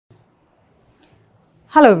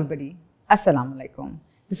Hello everybody, Assalamu alaikum.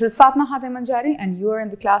 This is Fatma Hatem Manjari and you are in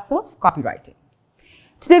the class of copywriting.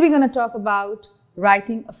 Today we're going to talk about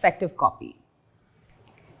writing effective copy.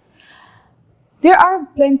 There are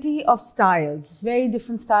plenty of styles, very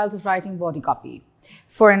different styles of writing body copy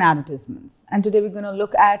for an advertisement. And today we're going to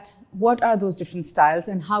look at what are those different styles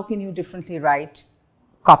and how can you differently write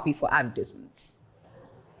copy for advertisements.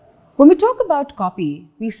 When we talk about copy,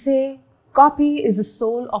 we say copy is the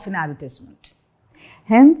soul of an advertisement.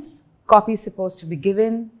 Hence, copy is supposed to be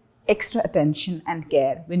given extra attention and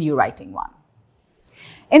care when you're writing one.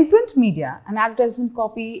 In print media, an advertisement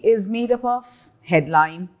copy is made up of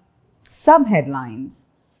headline, sub-headlines,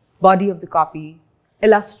 body of the copy,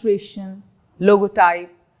 illustration, logotype,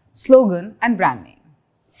 slogan, and brand name.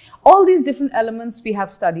 All these different elements we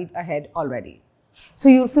have studied ahead already. So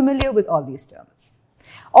you're familiar with all these terms.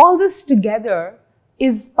 All this together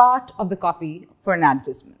is part of the copy for an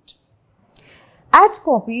advertisement. Ad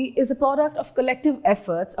copy is a product of collective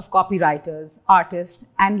efforts of copywriters, artists,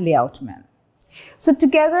 and layout men. So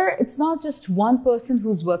together, it's not just one person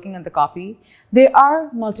who's working on the copy. There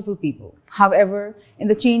are multiple people. However, in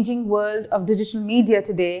the changing world of digital media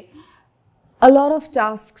today, a lot of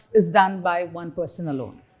tasks is done by one person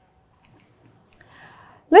alone.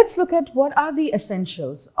 Let's look at what are the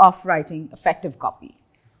essentials of writing effective copy.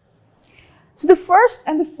 So the first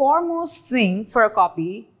and the foremost thing for a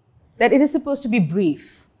copy that it is supposed to be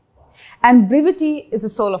brief, and brevity is the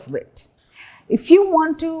soul of wit. If you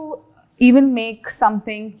want to even make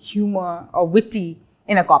something humor or witty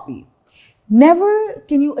in a copy, never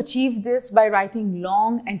can you achieve this by writing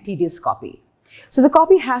long and tedious copy. So the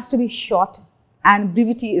copy has to be short and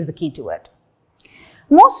brevity is the key to it.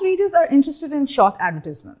 Most readers are interested in short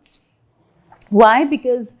advertisements. Why?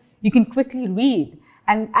 Because you can quickly read,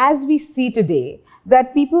 and as we see today,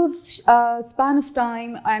 that people's span of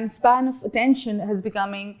time and span of attention is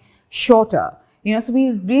becoming shorter. So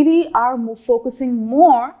we really are focusing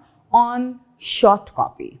more on short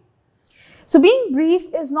copy. So being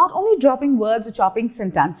brief is not only dropping words or chopping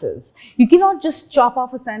sentences. You cannot just chop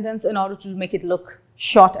off a sentence in order to make it look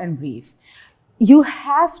short and brief. You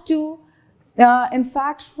have to, in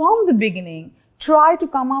fact, from the beginning, try to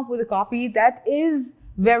come up with a copy that is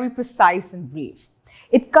very precise and brief.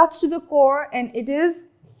 It cuts to the core and it is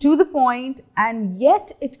to the point, and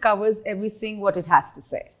yet it covers everything what it has to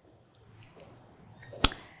say.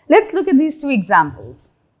 Let's look at these two examples.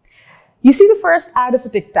 You see the first ad of a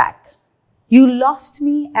Tic Tac. You lost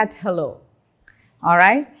me at hello. All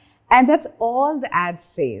right? And that's all the ad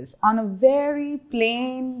says on a very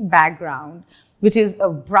plain background, which is a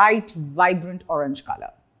bright, vibrant orange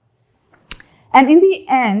color. And in the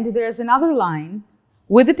end, there's another line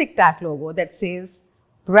with the Tic Tac logo that says,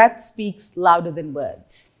 breath speaks louder than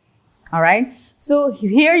words. All right. So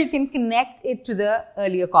here you can connect it to the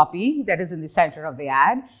earlier copy that is in the center of the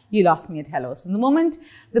ad. You lost me at hello. So the moment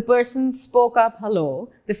the person spoke up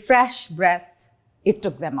hello, the fresh breath, it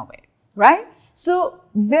took them away. Right. So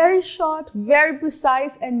very short, very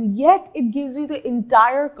precise, and yet it gives you the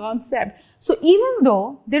entire concept. So even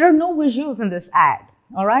though there are no visuals in this ad,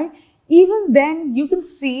 all right, even then you can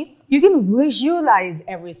see, you can visualize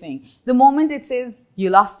everything. The moment it says, you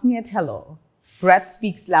lost me at hello, breath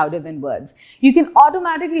speaks louder than words. You can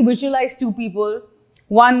automatically visualize two people,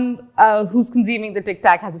 one who's consuming the Tic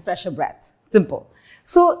Tac has a fresher breath. Simple.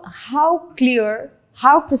 So how clear,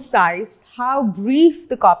 how precise, how brief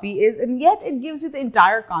the copy is, and yet it gives you the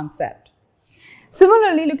entire concept.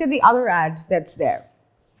 Similarly, look at the other ad that's there.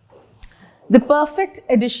 The perfect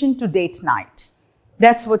addition to date night.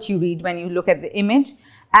 That's what you read when you look at the image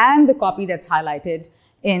and the copy that's highlighted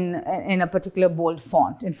in a particular bold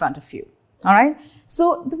font in front of you. All right.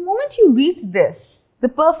 So the moment you read this, the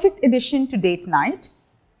perfect addition to date night,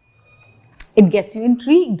 it gets you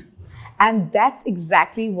intrigued. And that's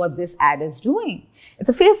exactly what this ad is doing. It's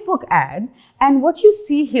a Facebook ad. And what you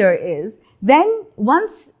see here is then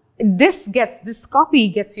once this copy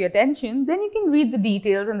gets your attention, then you can read the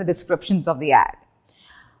details and the descriptions of the ad.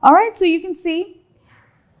 All right. So you can see,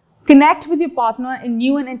 connect with your partner in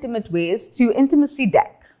new and intimate ways through Intimacy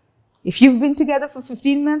Deck. If you've been together for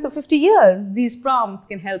 15 minutes or 50 years, these prompts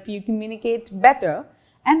can help you communicate better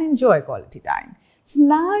and enjoy quality time. So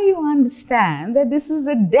now you understand that this is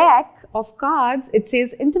a deck of cards. It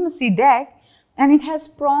says Intimacy Deck and it has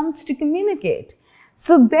prompts to communicate.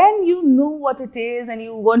 So then you know what it is and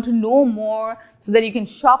you want to know more so that you can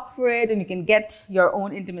shop for it and you can get your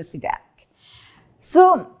own Intimacy Deck.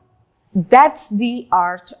 So that's the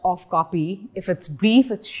art of copy. If it's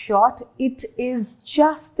brief, it's short, it is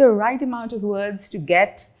just the right amount of words to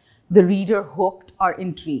get the reader hooked or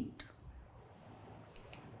intrigued.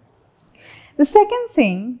 The second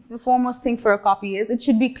thing, the foremost thing for a copy is it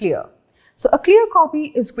should be clear. So a clear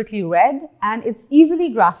copy is quickly read and it's easily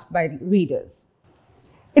grasped by readers.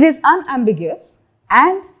 It is unambiguous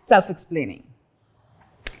and self-explaining.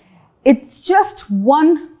 It's just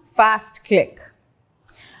one fast click.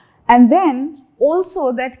 And then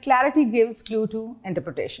also that clarity gives clue to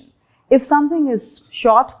interpretation. If something is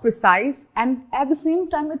short, precise, and at the same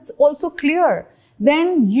time it's also clear,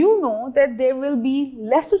 then you know that there will be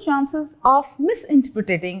lesser chances of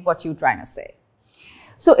misinterpreting what you're trying to say.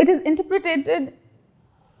 So it is interpreted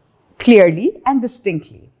clearly and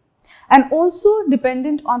distinctly, and also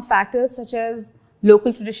dependent on factors such as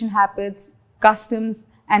local tradition habits, customs,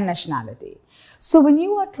 and nationality. So when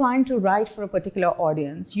you are trying to write for a particular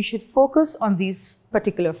audience, you should focus on these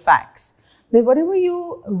particular facts. That whatever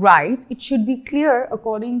you write, it should be clear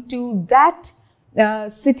according to that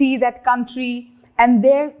city, that country, and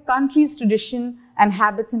their country's tradition and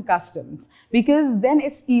habits and customs, because then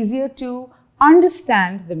it's easier to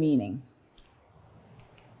understand the meaning.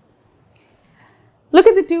 Look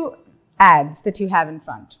at the two ads that you have in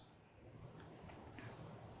front.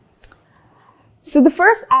 So the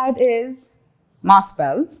first ad is Ma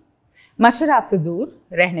spells, Machhar aapse dur,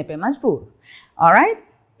 rehne pe majboor. All right?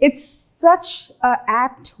 It's such an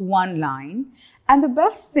apt one line. And the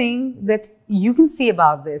best thing that you can see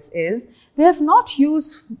about this is they have not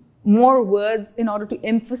used more words in order to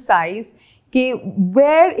emphasize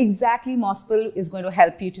where exactly Mospel is going to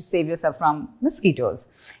help you to save yourself from mosquitoes.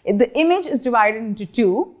 The image is divided into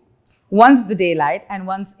two. One's the daylight and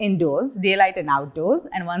one's indoors, daylight and outdoors,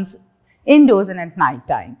 and one's indoors and at night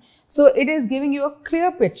time. So it is giving you a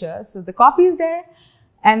clear picture. So the copy is there,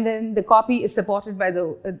 and then the copy is supported by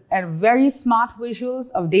the very smart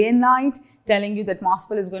visuals of day and night, telling you that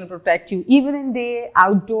Mospel is going to protect you even in day,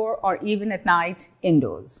 outdoor, or even at night,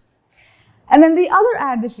 indoors. And then the other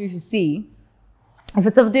ad that you see, if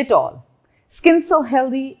it's of Dettol, skin so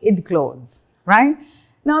healthy, it glows, right?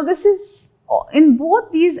 Now this is, in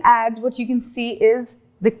both these ads, what you can see is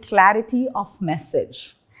the clarity of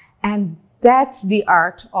message. And that's the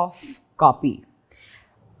art of copy.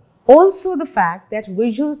 Also the fact that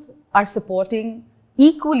visuals are supporting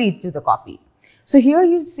equally to the copy. So here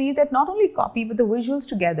you see that not only copy, but the visuals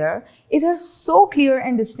together, it is so clear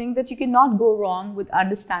and distinct that you cannot go wrong with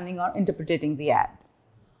understanding or interpreting the ad.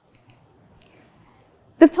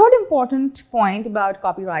 The third important point about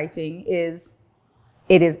copywriting is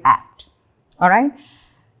it is apt. All right?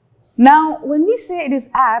 Now, when we say it is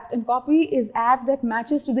apt, and copy is apt that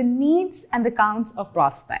matches to the needs and the counts of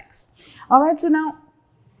prospects. All right, so now,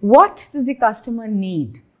 what does the customer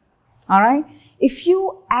need? All right, if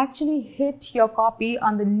you actually hit your copy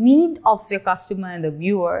on the need of your customer and the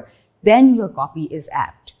viewer, then your copy is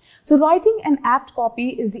apt. So writing an apt copy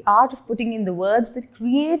is the art of putting in the words that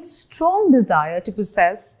create strong desire to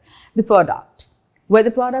possess the product, where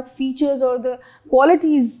the product features or the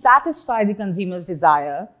qualities satisfy the consumer's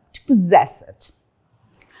desire to possess it.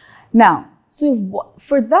 Now, so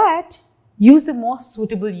for that, use the most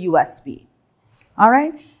suitable USP. All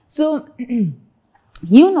right, so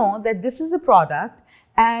you know that this is a product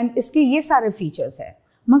and इसके ये सारे features है,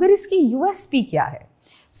 मगर इसकी USP क्या है?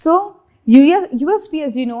 So USP,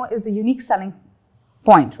 as you know, is the unique selling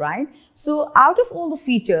point, right? So out of all the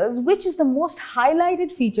features, which is the most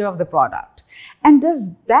highlighted feature of the product? And does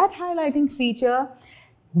that highlighting feature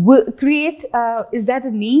will create, is that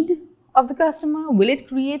a need of the customer? Will it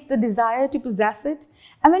create the desire to possess it?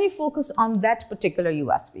 And then you focus on that particular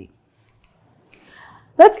USP.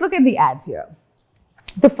 Let's look at the ads here.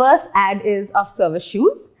 The first ad is of service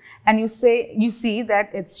shoes, and you see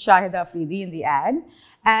that it's Shahid Afridi in the ad,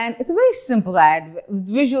 and it's a very simple ad.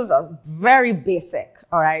 Visuals are very basic,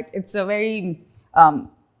 all right? It's a very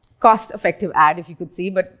cost-effective ad, if you could see,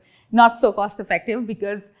 but not so cost-effective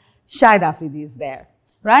because Shahid Afridi is there,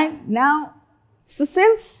 right? Now, so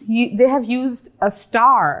since they have used a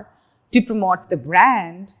star to promote the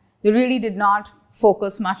brand, they really did not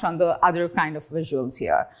focus much on the other kind of visuals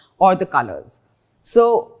here or the colors.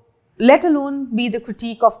 So let alone be the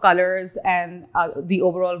critique of colors and the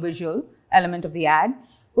overall visual element of the ad,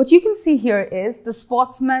 what you can see here is the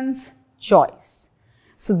sportsman's choice.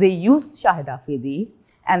 So they used Shahid Afridi,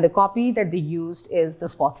 and the copy that they used is the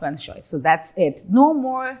sportsman's choice. So that's it. No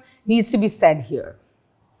more needs to be said here.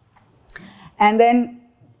 And then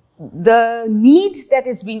the need that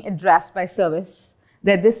is being addressed by service,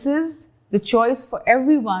 that this is the choice for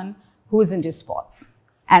everyone who is into sports.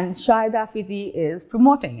 And Shahid Afridi is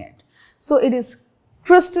promoting it. So it is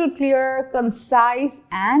crystal clear, concise,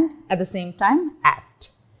 and at the same time,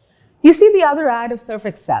 apt. You see the other ad of Surf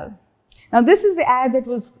Excel. Now this is the ad that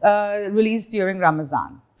was released during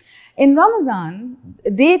Ramadan. In Ramadan,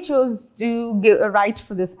 they chose to write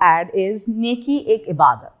for this ad is Neki ek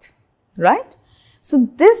ibadat, right? So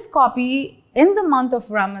this copy in the month of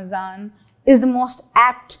Ramadan is the most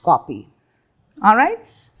apt copy, all right?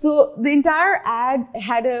 So the entire ad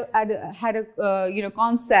had a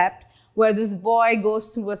concept where this boy goes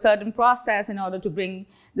through a certain process in order to bring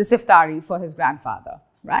the iftari for his grandfather,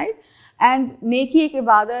 right? And Neki ek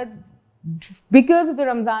ibadat, because of the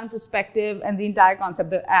Ramzan perspective and the entire concept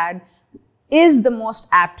of the ad, is the most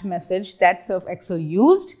apt message that Surf Excel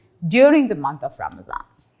used during the month of Ramadan.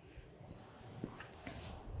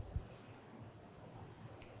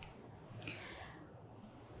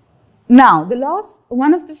 Now, the last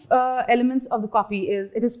one of the elements of the copy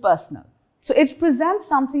is it is personal. So it presents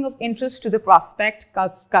something of interest to the prospect,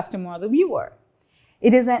 customer, or the viewer.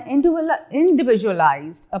 It is an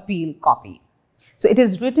individualized appeal copy. So it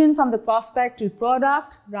is written from the prospect to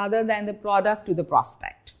product rather than the product to the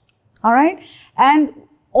prospect. All right? And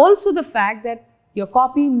also the fact that your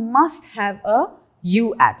copy must have a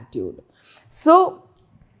you attitude. So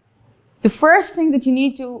the first thing that you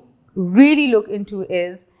need to really look into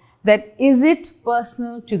is that is it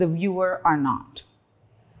personal to the viewer or not?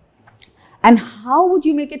 And how would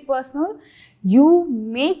you make it personal? You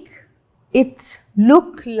make it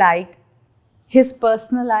look like his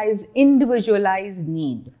personalized, individualized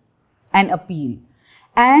need and appeal.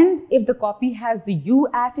 And if the copy has the you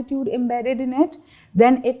attitude embedded in it,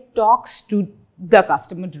 then it talks to the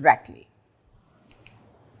customer directly.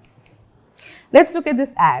 Let's look at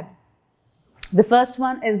this ad. The first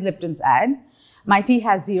one is Lipton's ad. My tea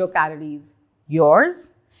has 0 calories,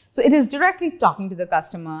 yours. So it is directly talking to the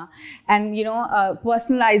customer and,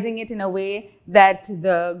 personalizing it in a way that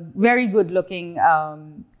the very good-looking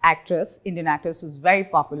actress, Indian actress who's very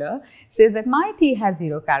popular, says that my tea has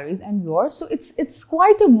 0 calories and yours. So it's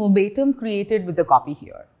quite a verbatim created with the copy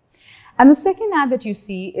here. And the second ad that you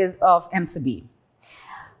see is of MCB.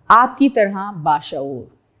 Aapki tarha bashaur.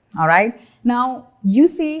 All right. Now, you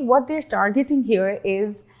see what they're targeting here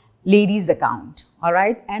is ladies' account. All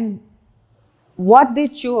right. And what they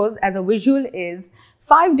chose as a visual is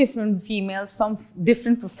 5 different females from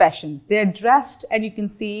different professions. They're dressed and you can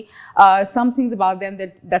see some things about them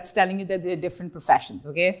that's telling you that they're different professions,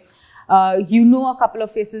 okay? You know a couple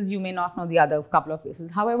of faces, you may not know the other couple of faces.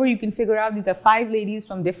 However, you can figure out these are 5 ladies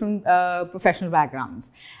from different professional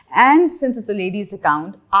backgrounds. And since it's a ladies'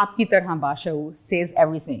 account, Aapki tarha bashaur says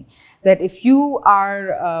everything. That if you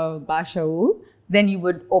are bashaur, then you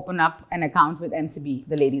would open up an account with MCB,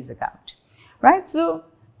 the ladies' account. Right? So,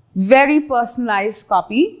 very personalized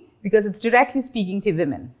copy because it's directly speaking to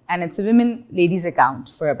women and it's a women ladies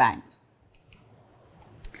account for a bank.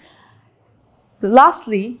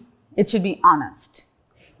 Lastly, it should be honest.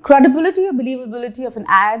 Credibility or believability of an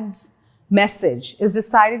ad's message is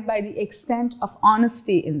decided by the extent of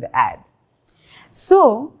honesty in the ad.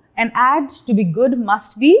 So, an ad to be good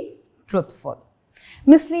must be truthful.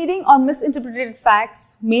 Misleading or misinterpreted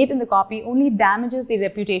facts made in the copy only damages the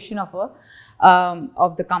reputation of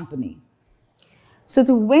the company. So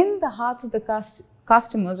to win the hearts of the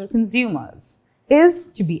customers or consumers is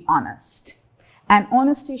to be honest. And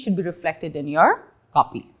honesty should be reflected in your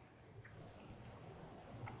copy.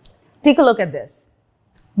 Take a look at this.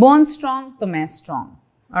 Born strong, to main strong.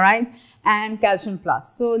 All right. And calcium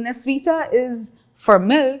plus. So Nesvita is for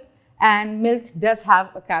milk and milk does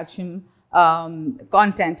have a calcium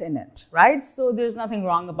content in it. Right. So there's nothing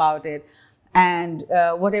wrong about it. And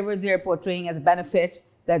whatever they're portraying as a benefit,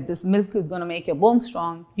 that this milk is going to make your bones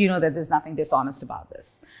strong, you know that there's nothing dishonest about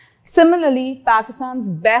this. Similarly, Pakistan's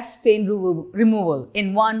best stain removal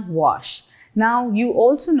in one wash. Now, you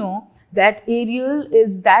also know that Ariel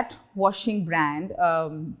is that washing brand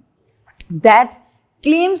that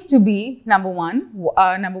claims to be number one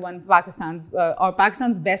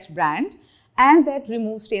Pakistan's best brand, and that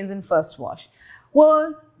removes stains in first wash.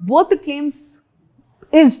 Well, both the claims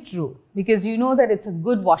is true because you know that it's a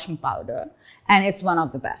good washing powder and it's one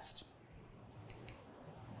of the best.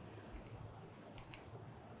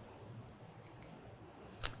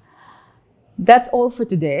 That's all for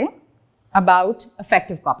today about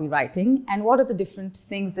effective copywriting and what are the different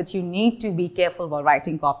things that you need to be careful while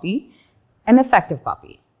writing copy and effective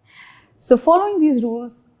copy. So following these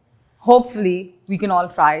rules, hopefully we can all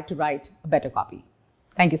try to write a better copy.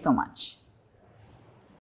 Thank you so much.